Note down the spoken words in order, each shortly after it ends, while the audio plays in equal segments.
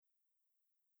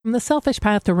From The Selfish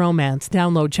Path to Romance,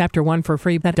 download Chapter 1 for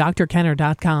free at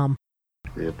drkenner.com.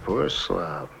 You poor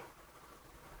slob.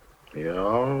 You're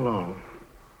all alone.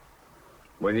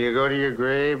 When you go to your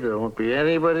grave, there won't be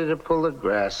anybody to pull the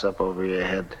grass up over your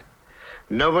head.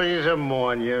 Nobody to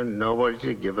mourn you, nobody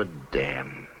to give a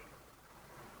damn.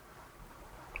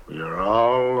 You're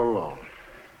all alone.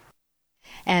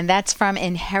 And that's from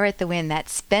Inherit the Wind.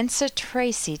 That's Spencer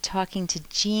Tracy talking to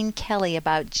Gene Kelly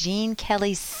about Gene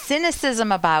Kelly's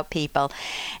cynicism about people.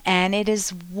 And it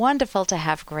is wonderful to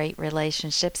have great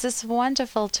relationships. It's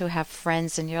wonderful to have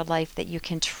friends in your life that you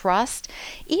can trust,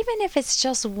 even if it's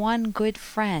just one good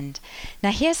friend.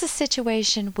 Now, here's a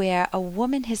situation where a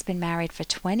woman has been married for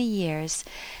 20 years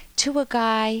to a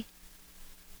guy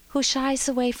who shies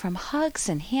away from hugs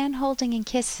and hand-holding and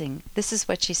kissing. This is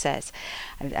what she says.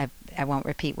 I won't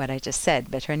repeat what I just said,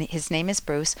 but his name is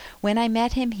Bruce. When I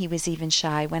met him, he was even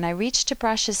shy. When I reached to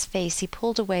brush his face, he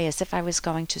pulled away as if I was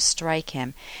going to strike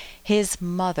him. His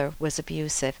mother was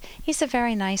abusive. He's a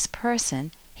very nice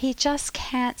person. He just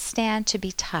can't stand to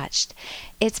be touched.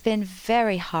 It's been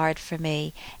very hard for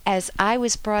me, as I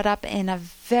was brought up in a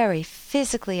very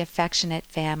physically affectionate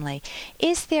family.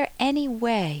 Is there any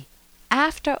way,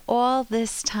 after all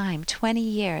this time, 20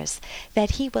 years,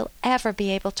 that he will ever be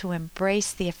able to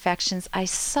embrace the affections I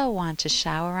so want to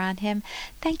shower on him?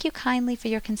 Thank you kindly for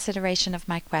your consideration of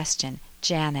my question,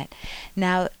 Janet.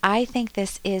 Now, I think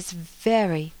this is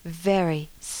very, very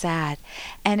sad,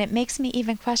 and it makes me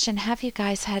even question, have you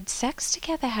guys had sex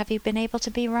together? Have you been able to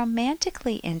be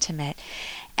romantically intimate?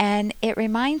 And it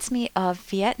reminds me of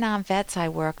Vietnam vets I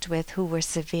worked with who were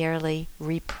severely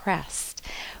repressed,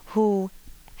 who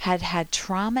had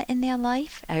trauma in their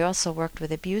life. I also worked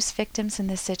with abuse victims in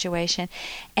this situation,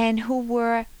 and who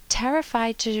were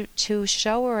terrified to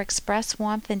show or express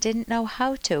warmth and didn't know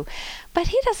how to. But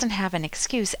he doesn't have an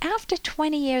excuse. After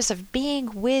 20 years of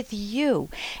being with you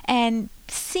and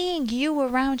seeing you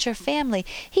around your family,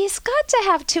 he's got to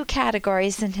have two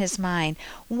categories in his mind.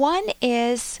 One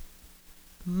is,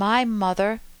 my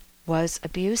mother was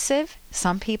abusive.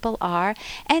 Some people are,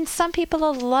 and some people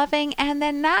are loving, and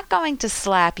they're not going to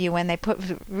slap you when they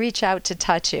reach out to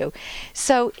touch you.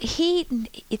 So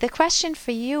the question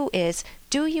for you is,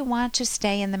 do you want to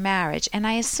stay in the marriage? And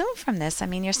I assume from this, I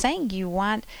mean, you're saying you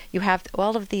have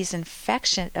all of these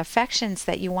affections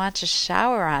that you want to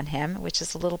shower on him, which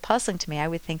is a little puzzling to me. I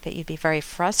would think that you'd be very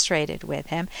frustrated with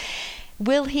him.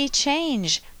 Will he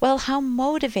change? Well, how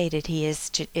motivated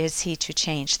is he to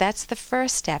change? That's the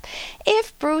first step.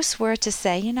 If Bruce were to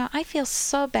say, I feel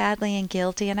so badly and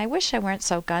guilty, and I wish I weren't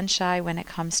so gun-shy when it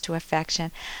comes to affection.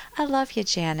 I love you,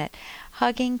 Janet.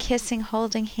 Hugging, kissing,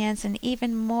 holding hands, and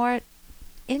even more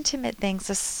intimate things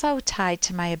are so tied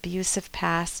to my abusive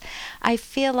past. I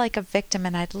feel like a victim,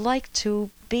 and I'd like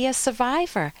to be a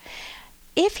survivor.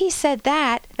 If he said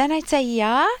that, then I'd say,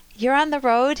 yeah, you're on the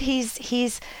road.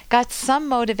 He's got some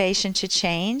motivation to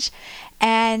change.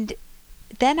 And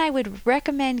then I would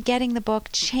recommend getting the book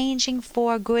Changing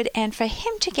for Good, and for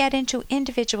him to get into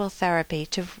individual therapy,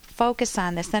 to focus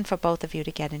on this, then for both of you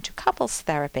to get into couples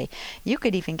therapy. You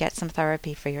could even get some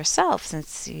therapy for yourself,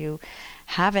 since you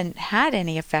haven't had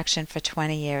any affection for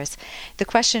 20 years. The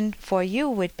question for you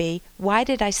would be, why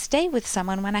did I stay with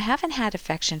someone when I haven't had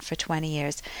affection for 20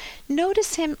 years?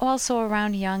 Notice him also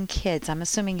around young kids. I'm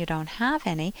assuming you don't have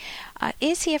any.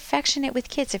 Is he affectionate with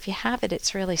kids? If you have it,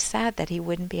 it's really sad that he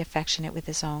wouldn't be affectionate with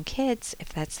his own kids, if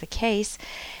that's the case.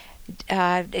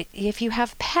 If you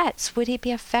have pets, would he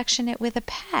be affectionate with a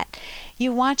pet?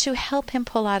 You want to help him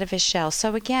pull out of his shell.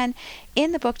 So again,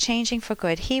 in the book Changing for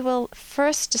Good, he will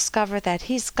first discover that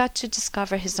he's got to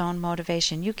discover his own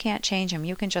motivation. You can't change him.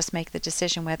 You can just make the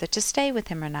decision whether to stay with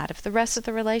him or not. If the rest of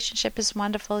the relationship is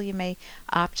wonderful, you may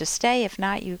opt to stay. If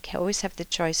not, you always have the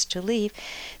choice to leave.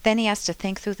 Then he has to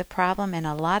think through the problem in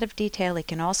a lot of detail. He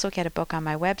can also get a book on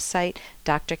my website,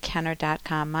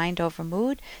 drkenner.com, Mind Over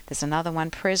Mood. There's another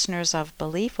one, Prisoners of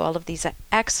Belief. All of these are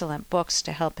excellent books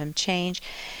to help him change.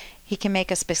 He can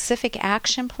make a specific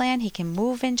action plan. He can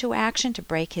move into action to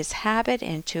break his habit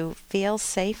and to feel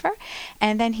safer.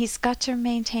 And then he's got to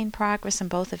maintain progress, and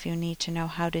both of you need to know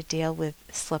how to deal with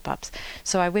slip-ups.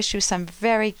 So I wish you some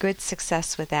very good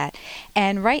success with that.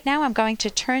 And right now I'm going to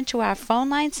turn to our phone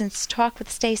lines and talk with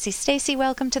Stacy. Stacy,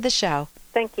 welcome to the show.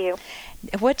 Thank you.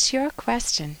 What's your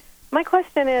question? My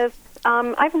question is,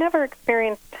 I've never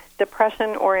experienced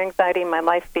depression or anxiety in my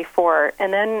life before,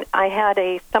 and then I had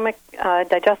a stomach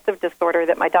digestive disorder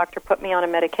that my doctor put me on a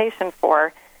medication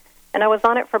for, and I was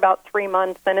on it for about 3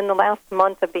 months, and in the last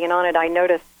month of being on it, I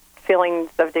noticed feelings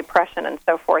of depression and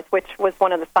so forth, which was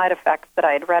one of the side effects that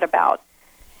I had read about.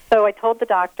 So I told the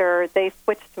doctor, they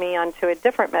switched me onto a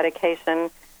different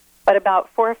medication, But about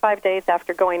 4 or 5 days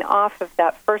after going off of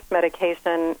that first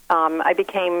medication, I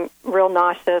became real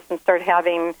nauseous and started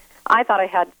having, I thought I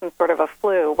had some sort of a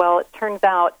flu. Well, it turns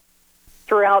out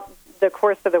throughout the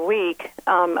course of the week,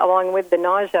 along with the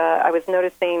nausea, I was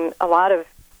noticing a lot of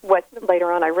what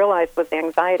later on I realized was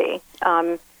anxiety.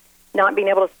 Not being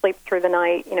able to sleep through the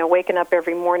night, waking up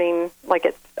every morning like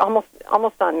it's almost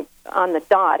on the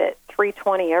dot at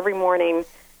 3:20 every morning,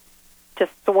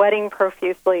 just sweating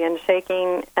profusely and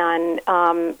shaking, and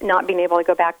not being able to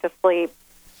go back to sleep,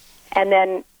 and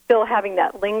then still having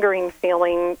that lingering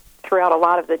feeling throughout a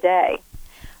lot of the day.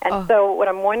 And so what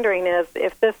I'm wondering is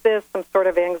if this is some sort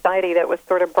of anxiety that was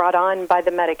sort of brought on by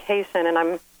the medication,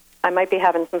 and I might be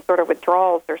having some sort of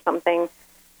withdrawals or something.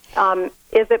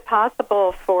 Is it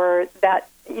possible for that,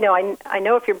 I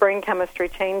know if your brain chemistry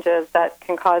changes, that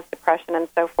can cause depression and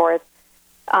so forth.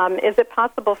 Is it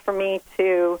possible for me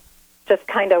to just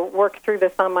kind of work through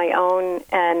this on my own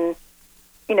and,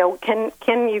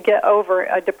 can you get over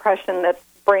a depression that's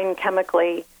brain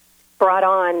chemically brought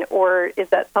on, or is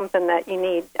that something that you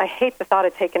need? I hate the thought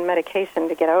of taking medication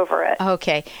to get over it.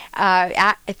 Okay.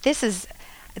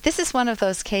 This is one of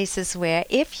those cases where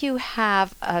if you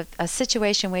have a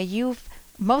situation where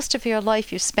most of your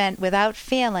life you spent without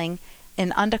feeling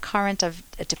an undercurrent of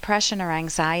depression or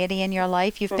anxiety in your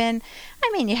life, you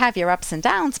have your ups and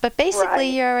downs, but basically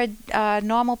you're a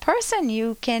normal person.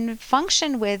 You can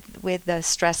function with the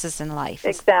stresses in life.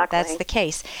 Exactly. That's the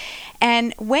case.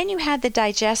 And when you had the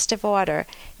digestive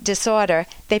disorder,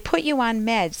 they put you on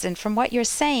meds, and from what you're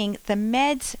saying, the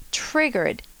meds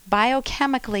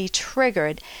biochemically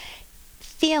triggered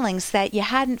feelings that you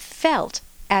hadn't felt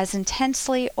as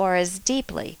intensely or as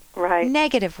deeply. Right.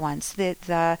 Negative ones,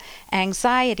 the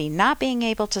anxiety, not being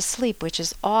able to sleep, which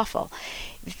is awful,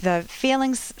 the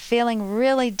feeling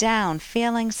really down,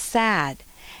 feeling sad.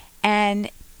 And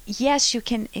yes, you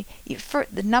can,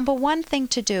 the number one thing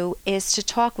to do is to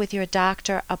talk with your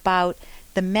doctor about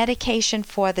the medication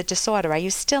for the disorder. Are you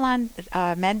still on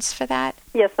meds for that?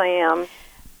 Yes, I am.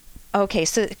 Okay,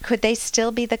 so could they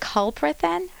still be the culprit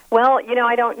then? Well,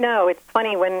 I don't know. It's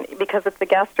funny because it's a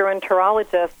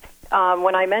gastroenterologist,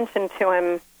 when I mentioned to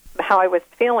him how I was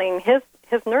feeling, his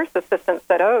nurse assistant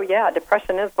said, "Oh, yeah,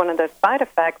 depression is one of those side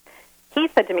effects." He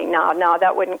said to me, no,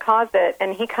 that wouldn't cause it,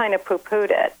 and he kind of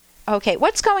poo-pooed it. Okay,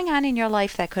 what's going on in your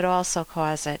life that could also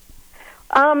cause it?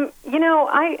 In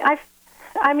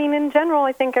general,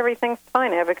 I think everything's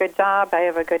fine. I have a good job. I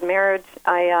have a good marriage.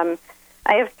 I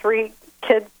have 3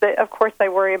 kids that, of course, I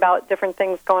worry about different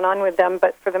things going on with them,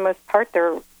 but for the most part,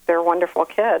 they're wonderful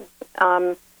kids.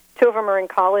 2 of them are in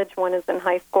college. 1 is in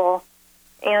high school.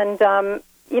 And,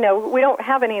 we don't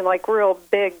have any, real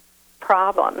big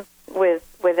problems with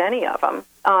any of them.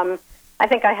 I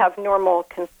think I have normal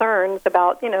concerns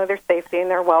about, their safety and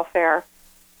their welfare.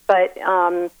 But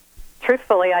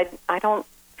truthfully, I don't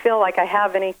feel like I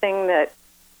have anything that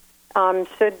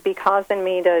should be causing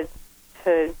me to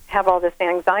have all this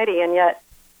anxiety, and yet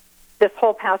this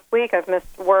whole past week I've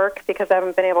missed work because I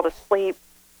haven't been able to sleep,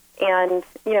 and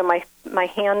my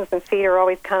hands and feet are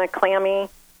always kind of clammy,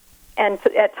 and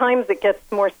at times it gets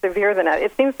more severe than that.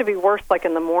 It seems to be worse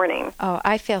in the morning. Oh,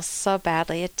 I feel so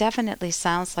badly. It definitely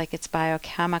sounds like it's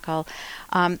biochemical.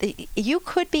 You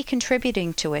could be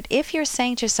contributing to it. If you're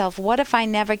saying to yourself, what if I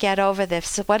never get over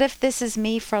this? What if this is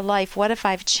me for life? What if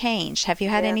I've changed? Have you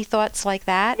had any thoughts like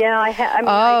that? Yeah, I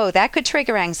have. That could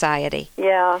trigger anxiety.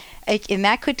 Yeah. And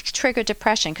that could trigger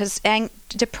depression, because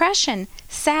depression,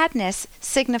 sadness,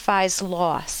 signifies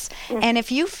loss. Mm-hmm. And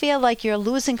if you feel like you're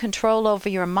losing control over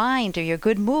your mind or your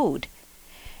good mood,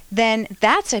 then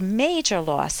that's a major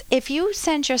loss. If you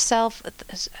send yourself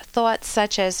thoughts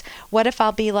such as, what if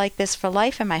I'll be like this for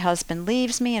life and my husband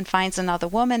leaves me and finds another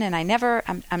woman, and I'm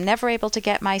never able to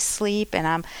get my sleep,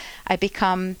 and I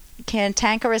become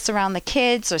cantankerous around the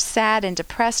kids, or sad and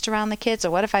depressed around the kids,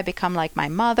 or what if I become like my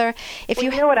mother?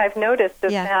 You know what I've noticed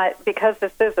is that because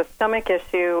this is a stomach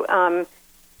issue,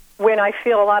 when I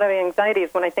feel a lot of anxiety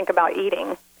is when I think about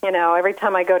eating. Every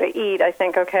time I go to eat, I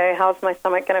think, okay, how's my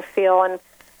stomach going to feel? And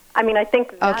I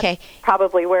think that's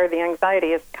probably where the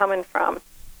anxiety is coming from.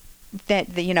 That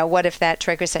what if that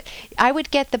triggers it? I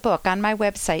would get the book on my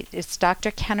website. It's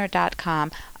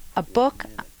drkenner.com.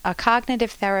 A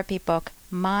cognitive therapy book,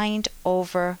 Mind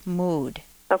Over Mood.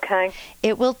 Okay.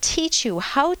 It will teach you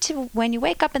how to, when you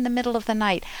wake up in the middle of the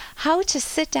night, how to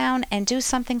sit down and do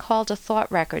something called a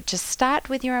thought record. To start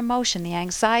with your emotion, the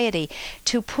anxiety,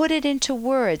 to put it into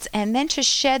words, and then to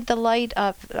shed the light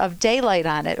of daylight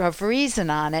on it, of reason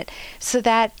on it, so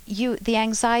that the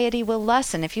anxiety will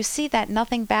lessen. If you see that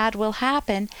nothing bad will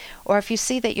happen, or if you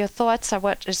see that your thoughts are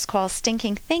what is called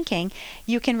stinking thinking,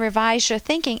 you can revise your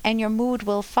thinking and your mood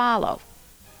will follow.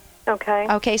 Okay.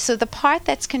 Okay, so the part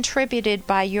that's contributed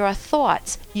by your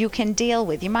thoughts, you can deal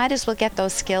with. You might as well get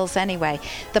those skills anyway.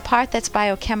 The part that's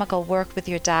biochemical, work with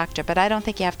your doctor, but I don't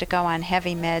think you have to go on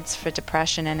heavy meds for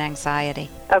depression and anxiety.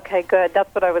 Okay, good.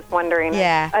 That's what I was wondering.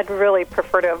 Yeah. I'd really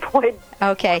prefer to avoid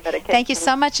Okay. medication. Thank you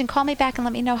so much, and call me back and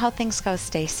let me know how things go,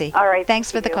 Stacy. All right.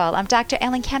 Thanks for the you. call. I'm Dr.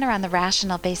 Ellen Kenner on the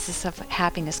Rational Basis of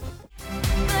Happiness.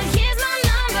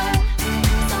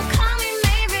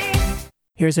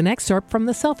 Here's an excerpt from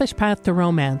The Selfish Path to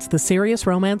Romance, the Serious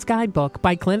Romance Guidebook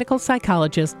by clinical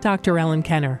psychologist Dr. Ellen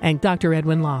Kenner and Dr.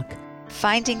 Edwin Locke.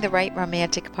 Finding the right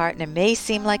romantic partner may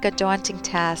seem like a daunting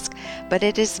task, but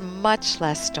it is much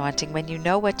less daunting when you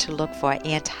know what to look for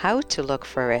and how to look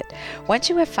for it. Once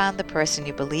you have found the person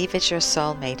you believe is your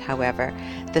soulmate, however,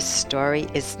 the story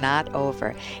is not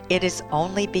over. It is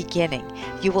only beginning.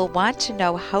 You will want to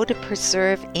know how to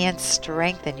preserve and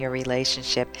strengthen your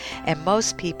relationship, and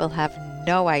most people have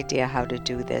no idea how to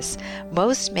do this.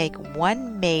 Most make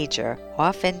one major,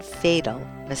 often fatal,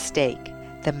 mistake.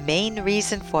 The main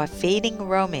reason for fading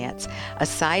romance,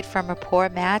 aside from a poor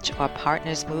match or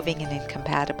partners moving in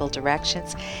incompatible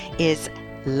directions, is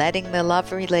letting the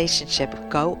love relationship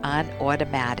go on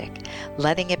automatic,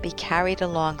 letting it be carried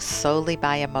along solely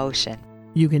by emotion.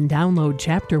 You can download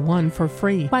Chapter 1 for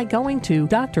free by going to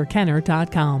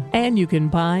drkenner.com, and you can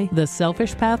buy The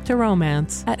Selfish Path to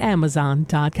Romance at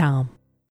amazon.com.